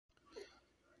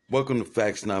Welcome to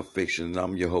Facts Not Fiction, and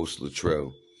I'm your host,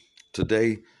 Latrell.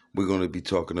 Today, we're going to be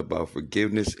talking about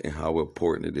forgiveness and how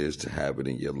important it is to have it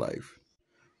in your life.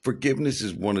 Forgiveness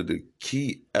is one of the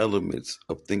key elements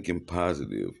of thinking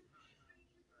positive,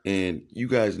 and you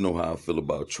guys know how I feel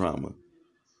about trauma.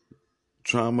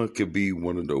 Trauma could be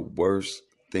one of the worst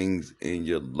things in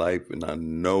your life, and I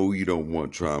know you don't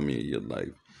want trauma in your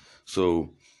life.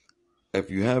 So, if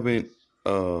you haven't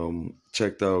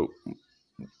checked out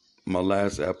my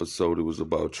last episode, it was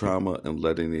about trauma and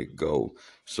letting it go.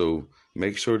 So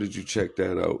make sure that you check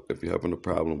that out if you're having a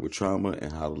problem with trauma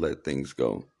and how to let things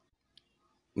go.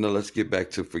 Now let's get back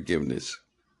to forgiveness.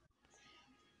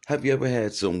 Have you ever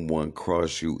had someone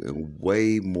cross you in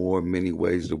many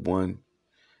ways than one?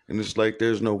 And it's like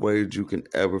there's no way that you can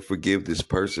ever forgive this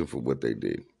person for what they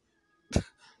did.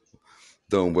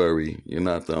 Don't worry, you're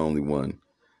not the only one.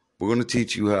 We're going to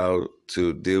teach you how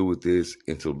to deal with this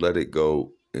and to let it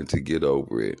go and to get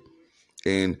over it.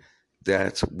 And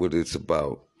that's what it's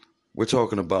about. We're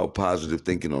talking about positive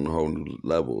thinking on a whole new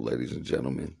level, ladies and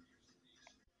gentlemen.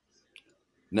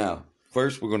 Now,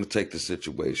 first, we're going to take the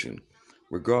situation.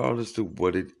 Regardless of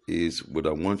what it is, what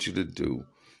I want you to do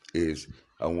is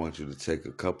I want you to take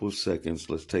a couple of seconds.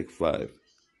 Let's take 5.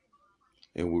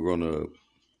 And we're going to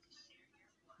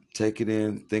take it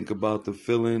in, think about the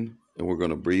feeling, and we're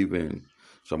going to breathe in.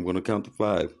 So I'm going to count to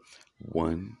 5.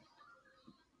 1,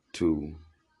 2,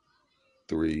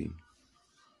 3,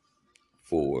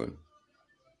 4,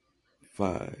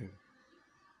 5.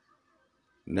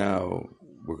 Now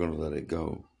we're going to let it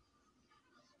go.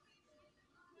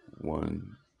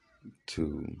 1,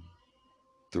 2,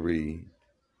 3,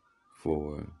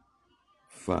 4,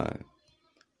 5.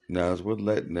 Now as we're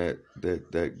letting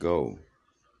that go,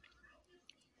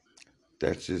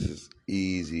 that's just as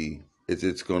easy as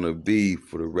it's going to be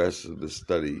for the rest of the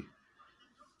study.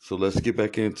 So let's get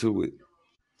back into it.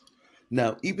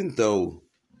 Now, even though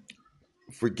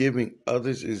forgiving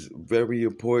others is very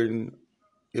important,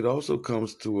 it also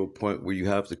comes to a point where you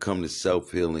have to come to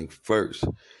self-healing first.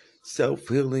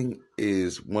 Self-healing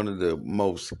is one of the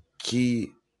most key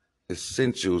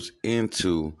essentials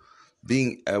into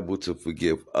being able to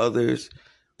forgive others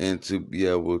and to be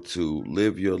able to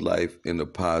live your life in a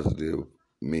positive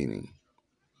meaning,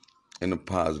 in a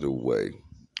positive way,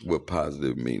 with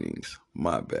positive meanings.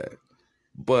 My bad.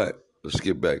 But let's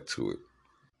get back to it.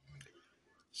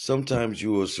 Sometimes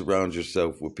you will surround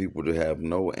yourself with people that have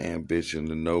no ambition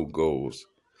and no goals.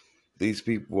 These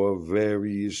people are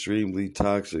very extremely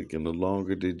toxic, and the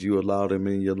longer that you allow them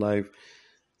in your life,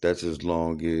 that's as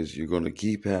long as you're going to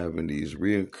keep having these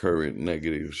recurrent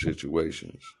negative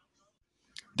situations.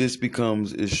 This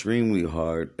becomes extremely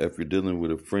hard if you're dealing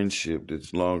with a friendship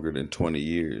that's longer than 20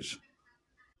 years.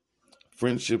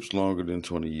 Friendships longer than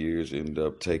 20 years end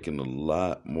up taking a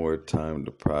lot more time to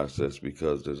process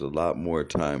because there's a lot more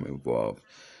time involved.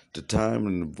 The time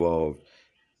involved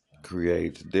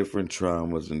creates different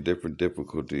traumas and different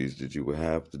difficulties that you will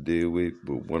have to deal with,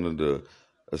 but one of the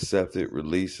accept it,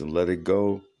 release, and let it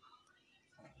go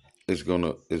is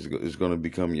gonna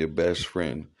become your best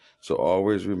friend. So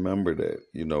always remember that.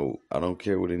 I don't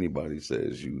care what anybody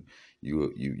says. You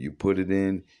put it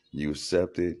in, you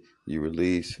accept it, you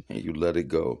release, and you let it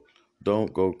go.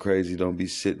 Don't go crazy. Don't be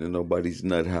sitting in nobody's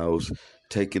nut house,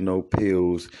 taking no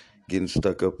pills, getting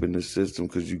stuck up in the system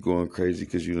because you're going crazy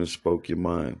because you done spoke your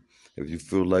mind. If you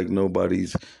feel like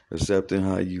nobody's accepting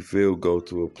how you feel, go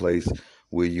to a place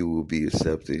where you will be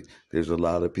accepted. There's a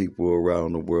lot of people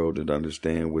around the world that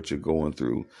understand what you're going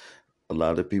through. A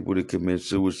lot of people that commit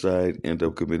suicide end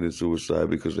up committing suicide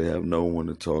because they have no one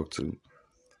to talk to.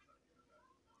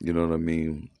 You know what I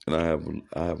mean? And I have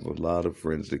a lot of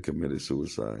friends that committed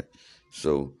suicide.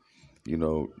 So,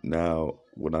 now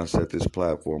when I'll set this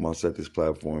platform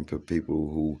for people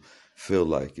who feel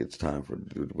like it's time for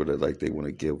whether like they want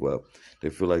to give up. They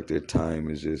feel like their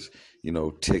time is just,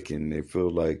 ticking. They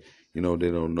feel like, they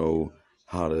don't know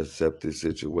how to accept this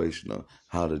situation or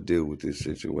how to deal with this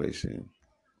situation.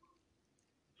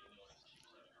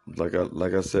 Like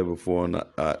I said before, and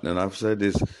I've said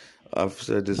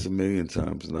this a million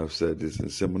times, and I've said this in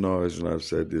seminars, and I've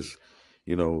said this,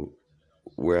 you know,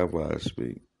 wherever I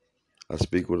speak. I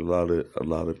speak with a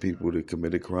lot of people that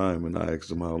committed crime, and I ask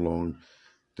them how long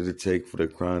did it take for the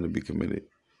crime to be committed,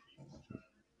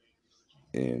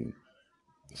 and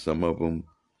some of them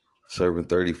serving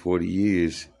 30, 40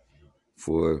 years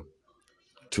for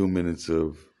 2 minutes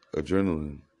of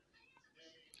adrenaline.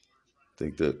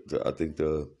 I think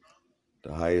the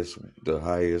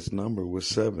highest number was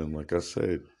 7. Like I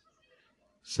said,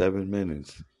 7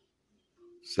 minutes.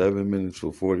 7 minutes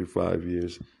for 45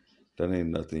 years. That ain't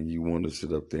nothing you want to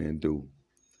sit up there and do.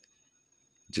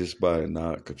 just by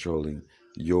not controlling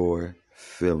your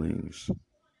feelings.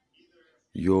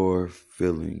 Your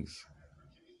feelings.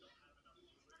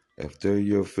 If they're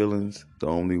your feelings, the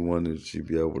only one that should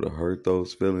be able to hurt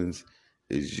those feelings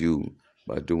is you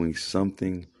by doing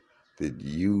something that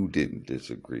you didn't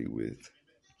disagree with,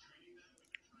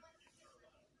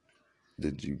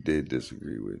 that you did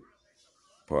disagree with.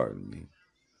 Pardon me.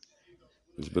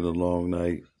 It's been a long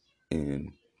night,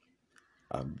 and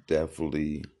I'm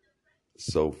definitely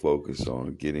so focused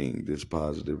on getting this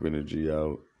positive energy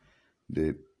out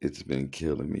that it's been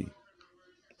killing me.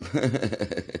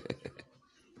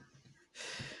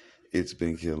 It's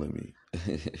been killing me.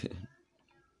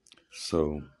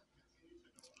 So,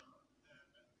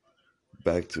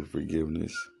 back to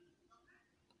forgiveness.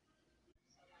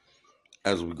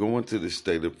 As we go into the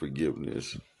state of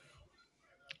forgiveness,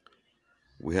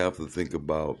 we have to think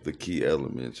about the key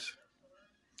elements,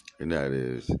 and that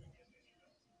is the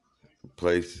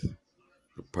place,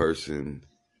 the person,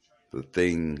 the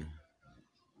thing,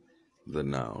 the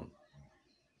noun.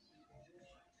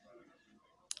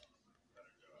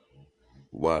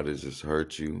 Why does this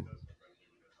hurt you?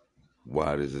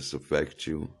 Why does this affect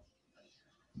you?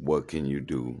 What can you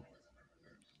do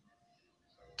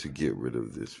to get rid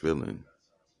of this feeling?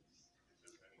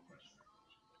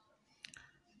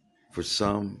 For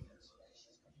some,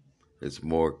 it's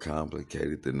more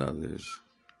complicated than others.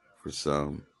 For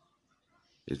some,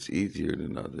 it's easier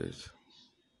than others.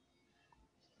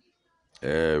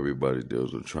 Everybody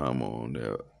deals with trauma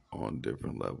on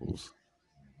different levels.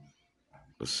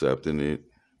 Accepting it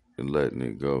and letting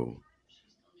it go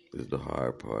is the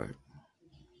hard part.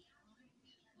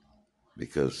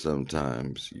 Because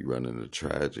sometimes you run into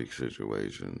tragic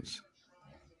situations.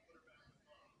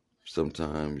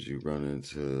 Sometimes you run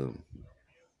into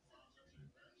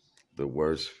the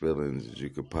worst feelings that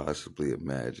you could possibly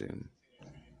imagine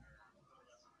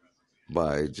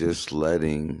by just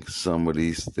letting some of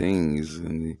these things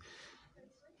and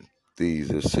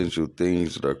these essential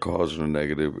things that are causing the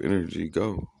negative energy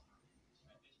go.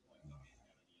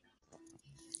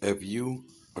 If you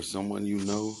or someone you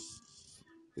know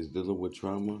is dealing with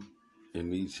trauma and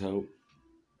needs help,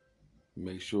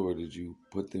 make sure that you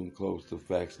put them close to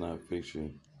Facts Not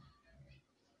Fiction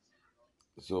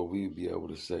so we'll be able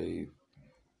to save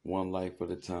one life at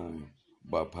a time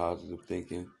by positive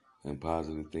thinking and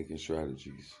positive thinking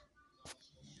strategies.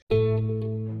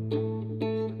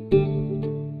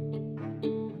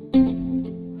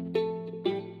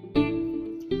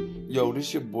 Yo,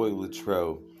 this your boy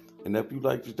Latrell, and if you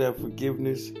like that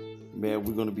forgiveness, man,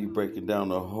 we're gonna be breaking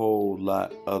down a whole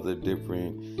lot other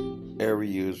different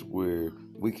areas where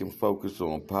we can focus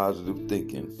on positive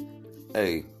thinking.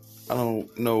 Hey, I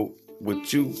don't know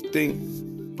what you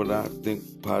think, but I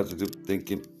think positive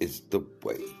thinking is the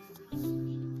way.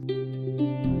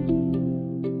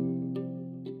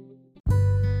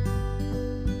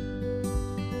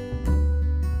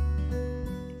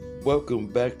 Welcome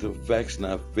back to Facts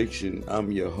Not Fiction.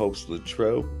 I'm your host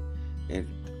Latrell, and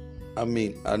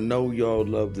I know y'all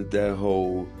loved that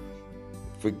whole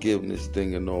forgiveness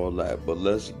thing and all that, but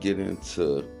let's get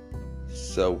into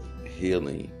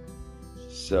self-healing.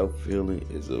 Self-healing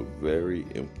is a very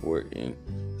important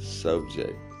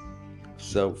subject.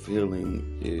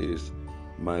 Self-healing is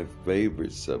my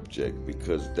favorite subject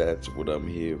because that's what I'm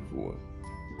here for.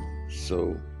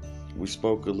 So, we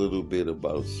spoke a little bit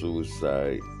about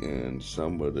suicide and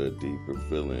some of the deeper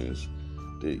feelings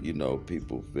that,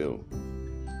 people feel.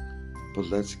 But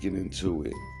let's get into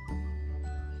it.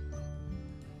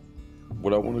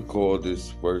 What I want to call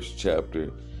this first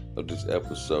chapter of this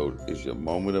episode is your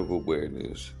moment of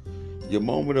awareness. Your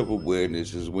moment of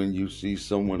awareness is when you see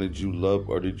someone that you love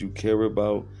or that you care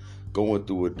about going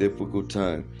through a difficult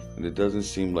time and it doesn't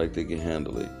seem like they can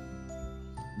handle it.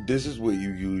 This is where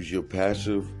you use your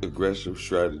passive-aggressive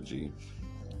strategy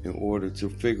in order to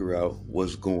figure out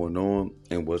what's going on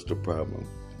and what's the problem.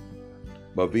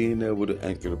 By being able to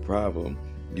anchor the problem,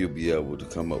 you'll be able to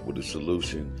come up with a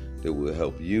solution that will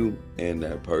help you and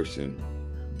that person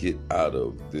get out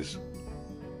of this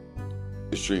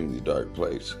extremely dark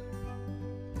place.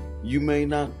 You may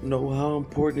not know how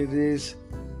important it is,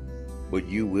 but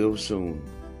you will soon.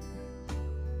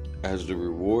 As the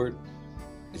reward,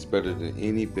 it's better than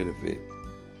any benefit.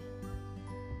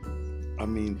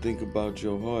 Think about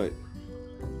your heart.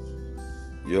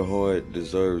 Your heart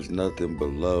deserves nothing but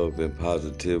love and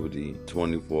positivity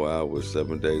 24 hours,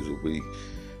 7 days a week.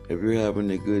 If you're having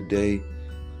a good day,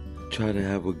 try to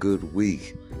have a good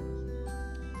week.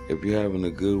 If you're having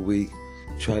a good week,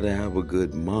 try to have a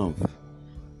good month.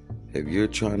 If you're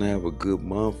trying to have a good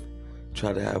month,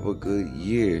 try to have a good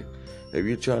year. If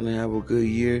you're trying to have a good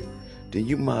year, then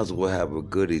you might as well have a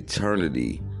good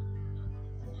eternity.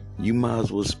 You might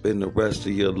as well spend the rest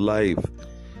of your life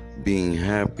being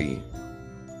happy.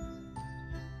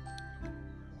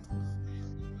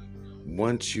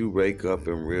 Once you wake up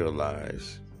and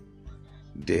realize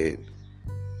that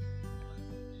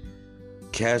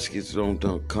caskets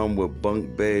don't come with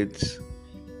bunk beds,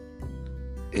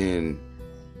 and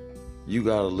you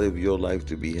gotta live your life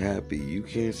to be happy. You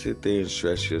can't sit there and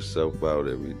stress yourself out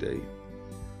every day.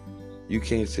 You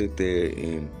can't sit there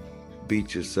and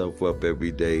beat yourself up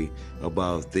every day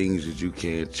about things that you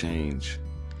can't change,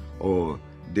 or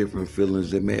different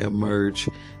feelings that may emerge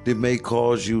that may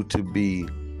cause you to be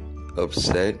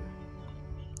upset,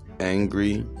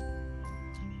 angry,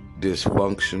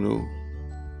 dysfunctional,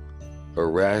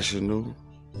 irrational,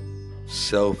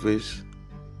 selfish,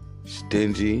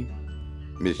 stingy,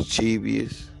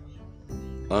 mischievous,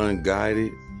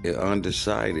 unguided, and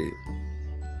undecided.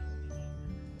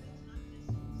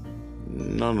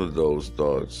 None of those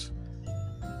thoughts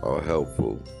are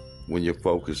helpful when you're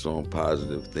focused on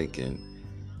positive thinking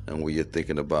and when you're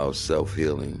thinking about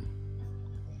self-healing.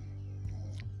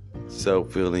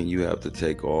 Self-healing, you have to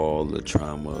take all the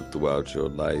trauma throughout your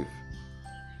life,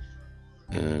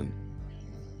 and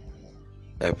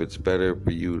if it's better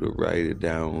for you to write it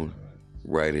down,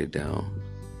 write it down.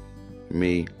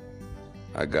 Me,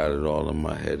 I got it all in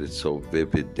my head. It's so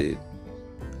vivid that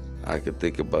I can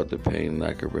think about the pain and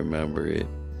I can remember it,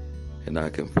 and I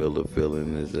can feel the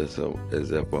feeling as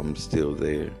if I'm still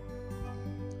there.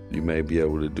 You may be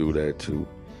able to do that too,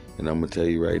 and I'm gonna tell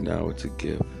you right now, it's a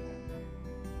gift.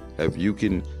 If you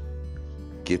can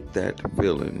get that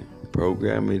feeling,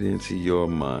 program it into your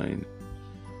mind,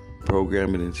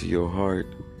 program it into your heart,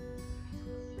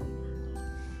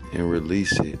 and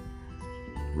release it.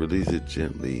 Release it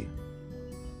gently.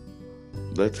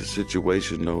 Let the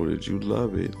situation know that you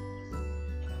love it.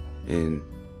 And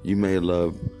you may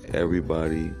love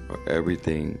everybody or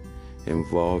everything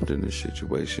involved in the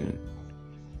situation,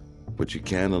 but you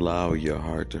can't allow your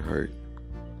heart to hurt.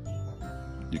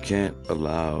 You can't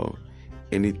allow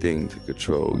anything to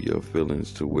control your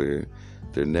feelings to where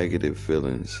they're negative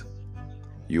feelings.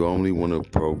 You only want to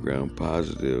program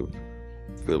positive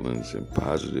feelings and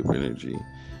positive energy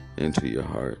into your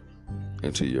heart,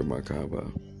 into your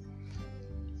Merkaba.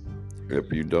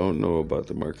 If you don't know about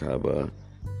the Merkaba,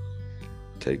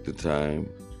 take the time,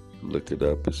 look it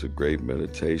up. It's a great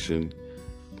meditation.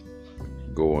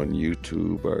 Go on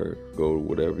YouTube or go to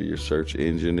whatever your search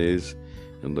engine is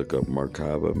and look up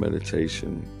Merkaba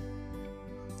meditation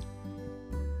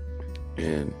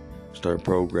and start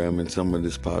programming some of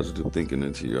this positive thinking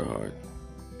into your heart.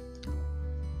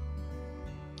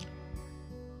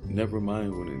 Never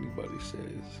mind what anybody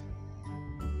says.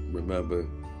 Remember,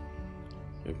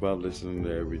 if I listen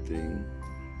to everything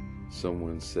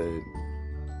someone said,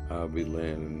 I'll be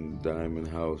laying in the diamond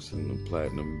house in the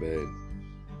platinum bed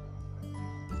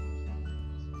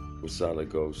with solid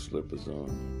gold slippers on,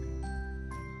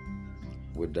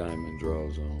 with diamond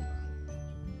drawers on.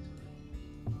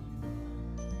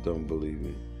 Don't believe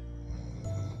it.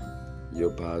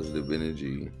 Your positive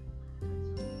energy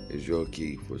is your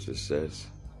key for success.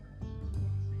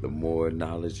 The more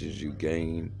knowledge you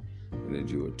gain and that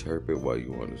you interpret while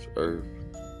you're on this earth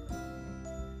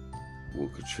will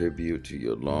contribute to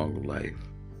your long life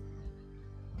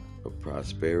of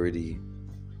prosperity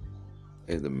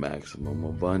and the maximum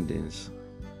abundance.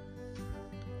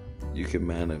 You can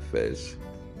manifest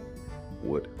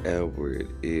whatever it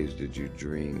is that you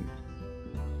dream,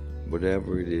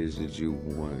 whatever it is that you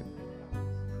want,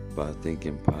 by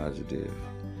thinking positive.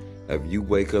 If you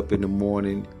wake up in the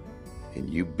morning and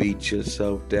you beat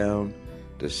yourself down,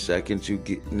 the second you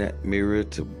get in that mirror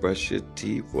to brush your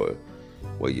teeth, or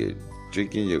while you're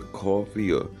drinking your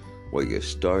coffee, or while you're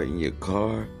starting your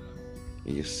car,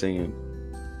 and you're saying,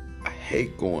 I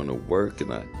hate going to work,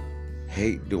 and I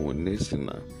hate doing this,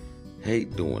 and I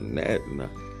hate doing that, and I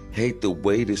hate the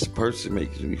way this person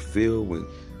makes me feel, when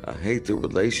I hate the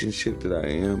relationship that I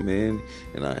am in,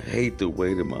 and I hate the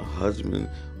way that my husband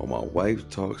or my wife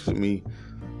talks to me.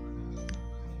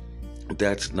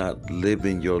 That's not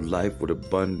living your life with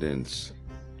abundance.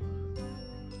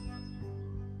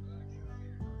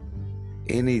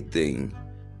 Anything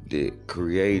that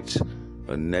creates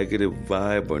a negative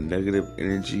vibe or negative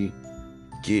energy,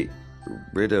 get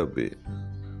rid of it.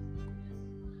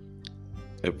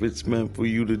 If it's meant for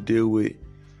you to deal with,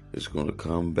 it's going to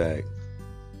come back.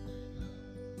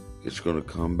 It's going to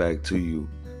come back to you.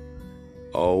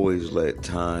 Always let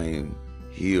time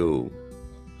heal.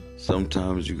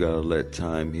 Sometimes you got to let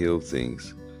time heal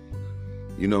things.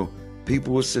 You know,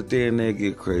 people will sit there and they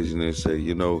get crazy and they say,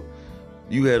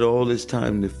 You had all this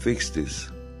time to fix this.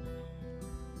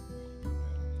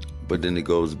 But then it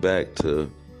goes back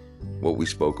to what we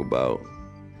spoke about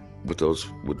with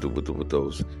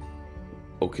those.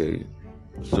 Okay,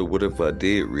 so what if I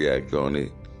did react on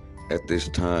it at this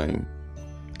time,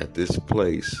 at this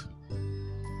place,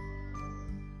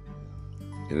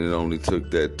 and it only took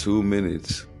that 2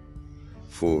 minutes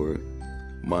for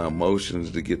my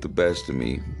emotions to get the best of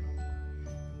me,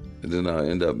 and then I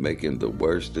end up making the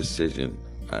worst decision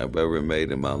I've ever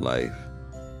made in my life.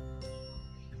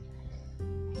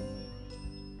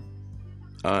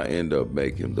 I end up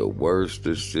making the worst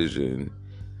decision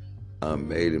I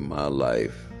made in my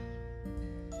life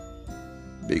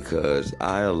because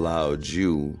I allowed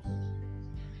you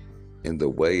and the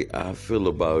way I feel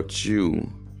about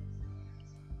you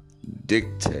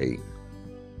dictate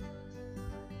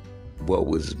what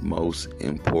was most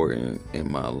important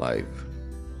in my life.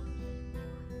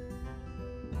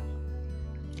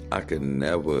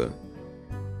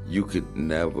 You could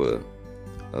never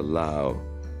allow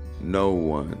no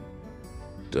one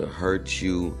to hurt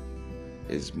you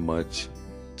as much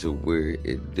to where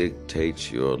it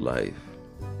dictates your life.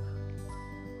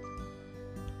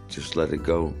 Just let it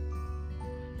go.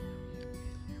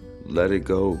 Let it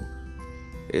go.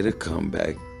 It'll come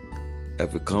back.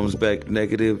 If it comes back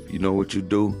negative, you know what you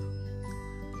do?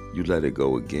 You let it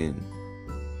go again.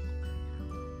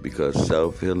 Because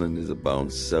self-healing is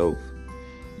about self.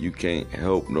 You can't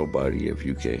help nobody if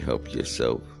you can't help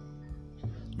yourself.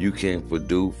 You can't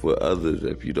do for others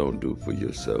if you don't do for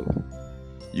yourself.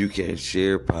 You can't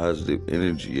share positive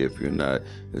energy if you're not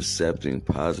accepting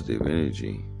positive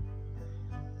energy.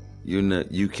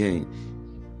 You can't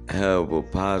have a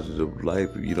positive life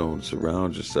if you don't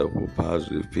surround yourself with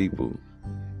positive people.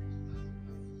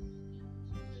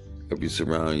 If you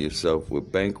surround yourself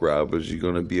with bank robbers, you're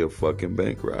going to be a fucking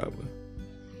bank robber.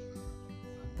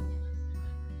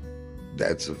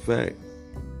 That's a fact.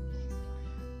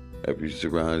 If you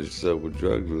surround yourself with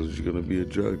drug dealers, you're going to be a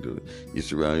drug dealer. You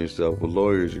surround yourself with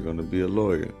lawyers, you're going to be a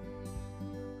lawyer.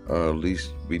 Or at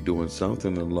least be doing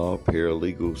something in law,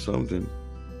 paralegal, something.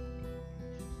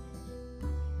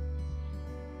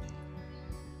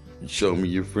 You show me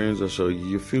your friends, I'll show you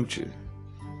your future.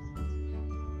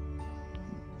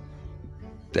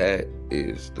 That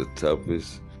is the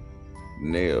toughest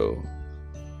nail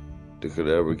that could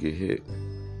ever get hit.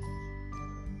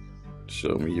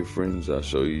 Show me your friends, I'll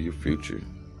show you your future.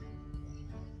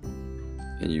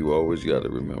 And you always got to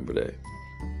remember that.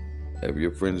 If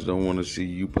your friends don't want to see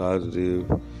you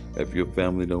positive, if your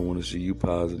family don't want to see you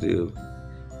positive,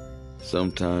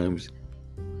 sometimes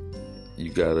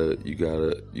you gotta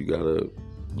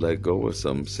let go of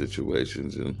some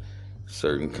situations and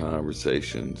certain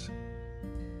conversations.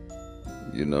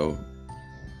 You know,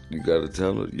 you gotta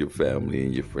tell your family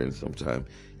and your friends sometimes,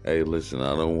 hey, listen,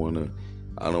 I don't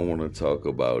wanna talk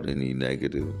about any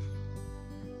negative.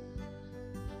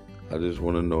 I just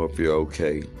wanna know if you're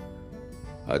okay.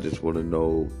 I just wanna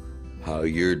know how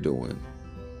you're doing.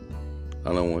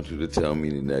 I don't want you to tell me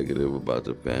the negative about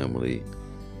the family.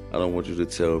 I don't want you to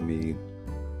tell me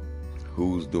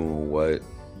who's doing what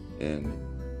and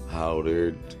how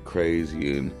they're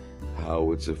crazy and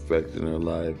how it's affecting their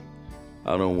life.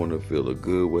 I don't want to feel a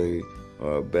good way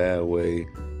or a bad way.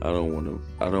 I don't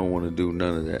want to do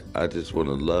none of that. I just want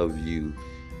to love you.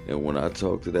 And when I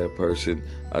talk to that person,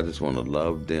 I just want to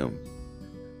love them.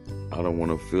 I don't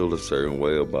want to feel a certain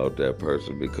way about that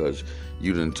person because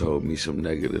you done told me some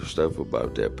negative stuff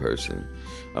about that person.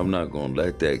 I'm not going to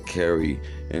let that carry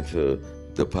into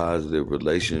the positive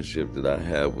relationship that I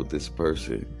have with this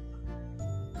person.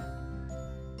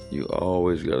 You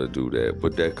always got to do that.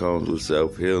 But that comes with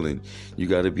self-healing. You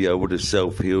got to be able to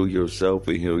self-heal yourself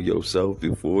and heal yourself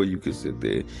before you can sit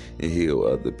there and heal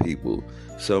other people.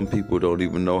 Some people don't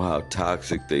even know how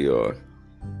toxic they are.